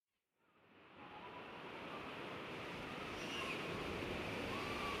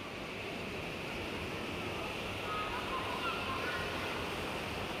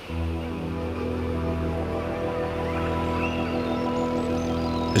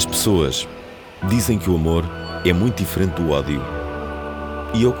As pessoas dizem que o amor é muito diferente do ódio.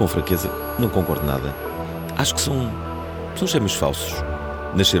 E eu, com fraqueza, não concordo nada. Acho que são gêmeos falsos.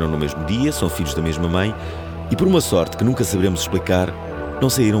 Nasceram no mesmo dia, são filhos da mesma mãe e, por uma sorte que nunca saberemos explicar, não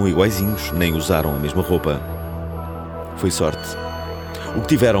saíram iguaizinhos, nem usaram a mesma roupa. Foi sorte. O que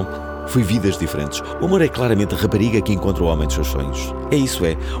tiveram foi vidas diferentes. O amor é claramente a rapariga que encontra o homem dos seus sonhos. É isso,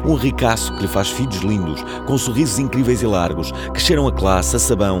 um ricaço que lhe faz filhos lindos, com sorrisos incríveis e largos, que cheiram a classe, a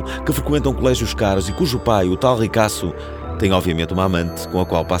sabão, que frequentam colégios caros e cujo pai, o tal ricaço, tem obviamente uma amante com a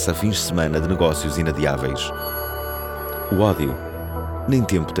qual passa fins de semana de negócios inadiáveis. O ódio nem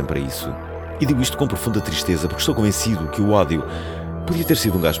tempo tem para isso. E digo isto com profunda tristeza, porque estou convencido que o ódio podia ter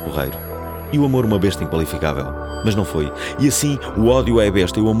sido um gajo porreiro e o amor uma besta inqualificável. Mas não foi. E assim, o ódio é a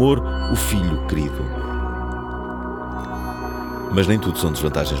besta e o amor, o filho querido. Mas nem tudo são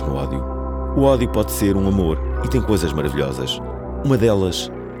desvantagens no ódio. O ódio pode ser um amor e tem coisas maravilhosas. Uma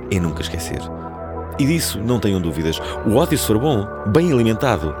delas é nunca esquecer. E disso não tenham dúvidas. O ódio, se for bom, bem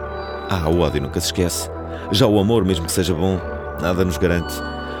alimentado, o ódio nunca se esquece. Já o amor, mesmo que seja bom, nada nos garante.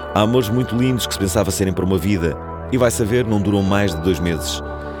 Há amores muito lindos que se pensava serem para uma vida e, vai saber, não duram mais de 2 meses.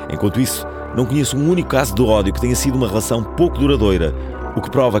 Enquanto isso, não conheço um único caso de ódio que tenha sido uma relação pouco duradoura, o que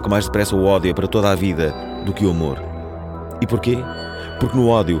prova que mais depressa o ódio é para toda a vida do que o amor. E porquê? Porque no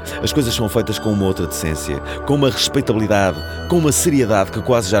ódio as coisas são feitas com uma outra decência, com uma respeitabilidade, com uma seriedade que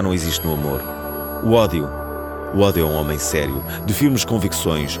quase já não existe no amor. O ódio é um homem sério, de firmes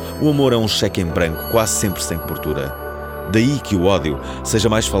convicções. O amor é um cheque em branco, quase sempre sem cobertura. Daí que o ódio seja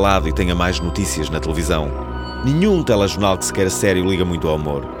mais falado e tenha mais notícias na televisão. Nenhum telejornal que se queira sério liga muito ao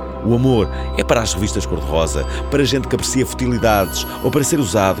amor. O amor é para as revistas cor-de-rosa, para gente que aprecia futilidades ou para ser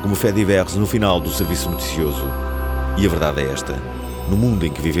usado como fait divers no final do serviço noticioso. E a verdade é esta. No mundo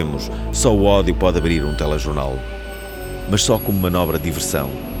em que vivemos, só o ódio pode abrir um telejornal. Mas só como manobra de diversão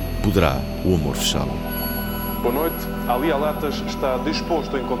poderá o amor fechá-lo. Boa noite. Ali Alatas está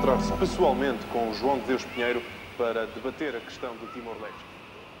disposto a encontrar-se pessoalmente com João de Deus Pinheiro para debater a questão do Timor-Leste.